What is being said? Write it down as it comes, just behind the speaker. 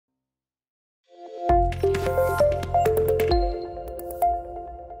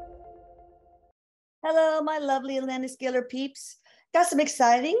Hello, my lovely Atlantis Scalar peeps. Got some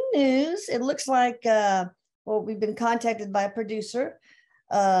exciting news. It looks like, we've been contacted by a producer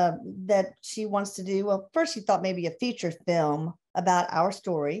that she wants to do. Well, first she thought maybe a feature film about our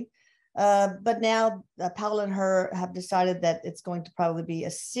story. But now Paula and her have decided that it's going to probably be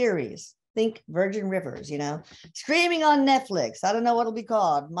a series. Think Virgin Rivers, streaming on Netflix. I don't know what it'll be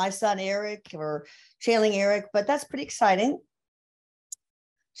called. My Son Eric or Channeling Eric, but that's pretty exciting.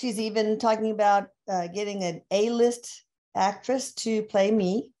 She's even talking about getting an A-list actress to play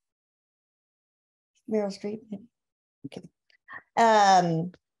me. Meryl Streep. Okay.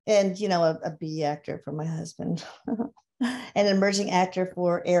 And, a B actor for my husband. An emerging actor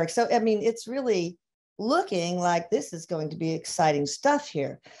for Eric. So, I mean, it's really looking like this is going to be exciting stuff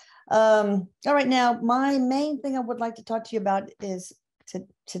here. All right, now, my main thing I would like to talk to you about is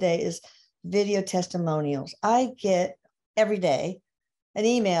today is video testimonials. I get every day an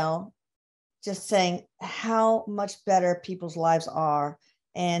email just saying how much better people's lives are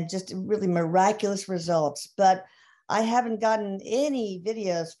and just really miraculous results. But I haven't gotten any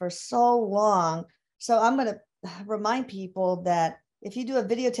videos for so long. So I'm going to remind people that if you do a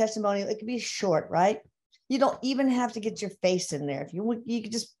video testimonial, it can be short, right? You don't even have to get your face in there. If you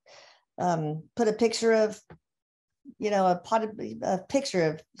could just put a picture of, a picture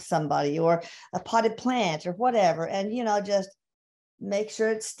of somebody or a potted plant or whatever. And, just make sure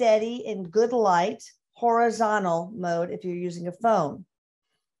it's steady in good light, horizontal mode if you're using a phone.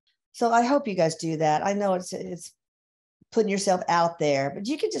 So I hope you guys do that. I know it's putting yourself out there, but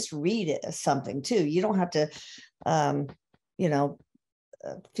you can just read it as something too. You don't have to,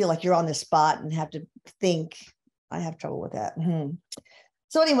 feel like you're on the spot and have to think. I have trouble with that.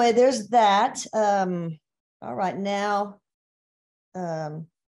 So anyway, there's that. All right, now,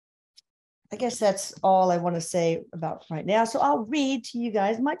 I guess that's all I want to say about right now. So I'll read to you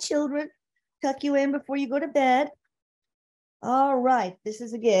guys, my children, tuck you in before you go to bed. All right, this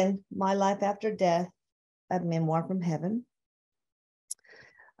is again, My Life After Death, a memoir from heaven.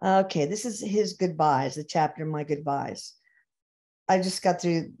 Okay, this is his goodbyes, the chapter, My Goodbyes. I just got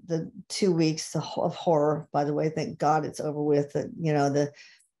through the 2 weeks of horror, by the way. Thank God it's over with. The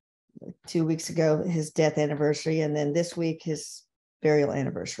 2 weeks ago, his death anniversary, and then this week, his burial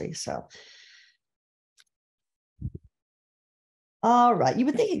anniversary. So, all right. You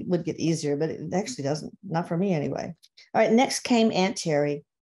would think it would get easier, but it actually doesn't. Not for me anyway. All right. Next came Aunt Terry.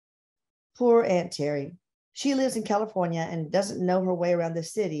 Poor Aunt Terry. She lives in California and doesn't know her way around the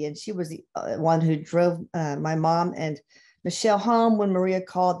city. And she was the one who drove my mom and Michelle home when Maria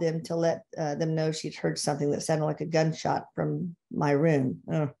called them to let them know she'd heard something that sounded like a gunshot from my room.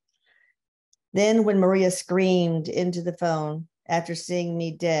 Ugh. Then when Maria screamed into the phone after seeing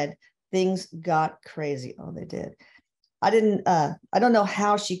me dead, things got crazy. Oh, they did. I don't know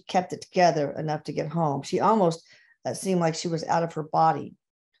how she kept it together enough to get home. She almost seemed like she was out of her body.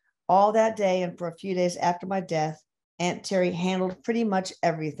 All that day and for a few days after my death, Aunt Terry handled pretty much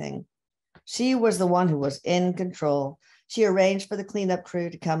everything. She was the one who was in control. She arranged for the cleanup crew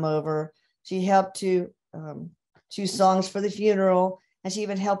to come over. She helped to choose songs for the funeral, and she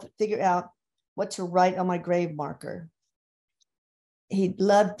even helped figure out what to write on my grave marker. He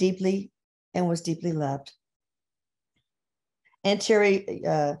loved deeply and was deeply loved. Aunt Terry's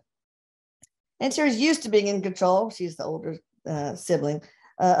used to being in control. She's the older sibling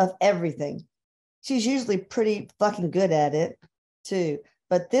of everything. She's usually pretty fucking good at it too.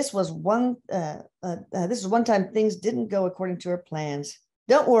 But this was one time things didn't go according to her plans.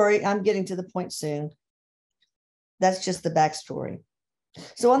 Don't worry, I'm getting to the point soon. That's just the backstory.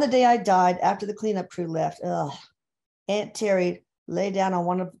 So on the day I died, after the cleanup crew left, Aunt Terry lay down on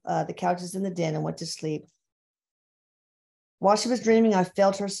one of the couches in the den and went to sleep. While she was dreaming, I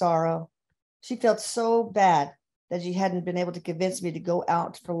felt her sorrow. She felt so bad that she hadn't been able to convince me to go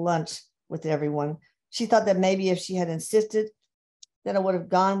out for lunch with everyone. She thought that maybe if she had insisted, then I would have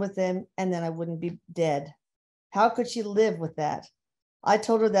gone with them and then I wouldn't be dead. How could she live with that? I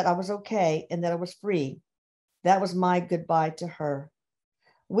told her that I was okay and that I was free. That was my goodbye to her.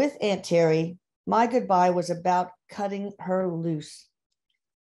 With Aunt Terry, my goodbye was about cutting her loose.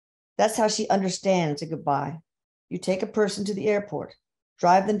 That's how she understands a goodbye. You take a person to the airport,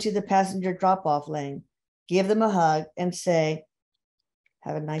 drive them to the passenger drop-off lane, give them a hug and say,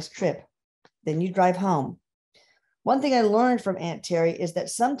 have a nice trip. Then you drive home. One thing I learned from Aunt Terry is that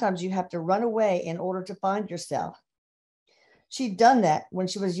sometimes you have to run away in order to find yourself. She'd done that when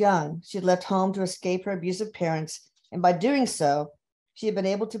she was young. She'd left home to escape her abusive parents. And by doing so, she had been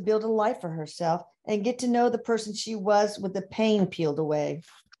able to build a life for herself and get to know the person she was with the pain peeled away.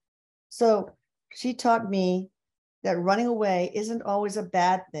 So she taught me that running away isn't always a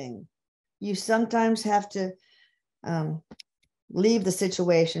bad thing. You sometimes have to leave the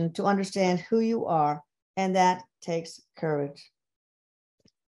situation to understand who you are, and that takes courage.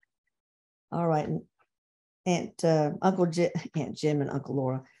 All right. Aunt Jim and Uncle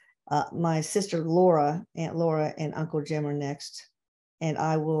Laura. My sister Laura, Aunt Laura, and Uncle Jim are next. And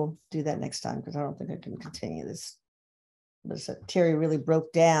I will do that next time because I don't think I can continue this. But Terry really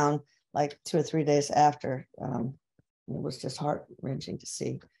broke down like 2 or 3 days after. It was just heart-wrenching to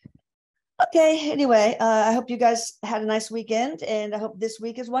see. Okay, anyway, I hope you guys had a nice weekend, and I hope this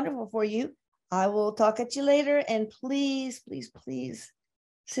week is wonderful for you. I will talk at you later, and please, please, please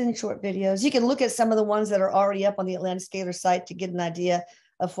send short videos. You can look at some of the ones that are already up on the Atlantis Scalar site to get an idea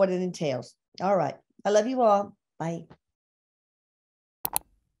of what it entails. All right. I love you all. Bye.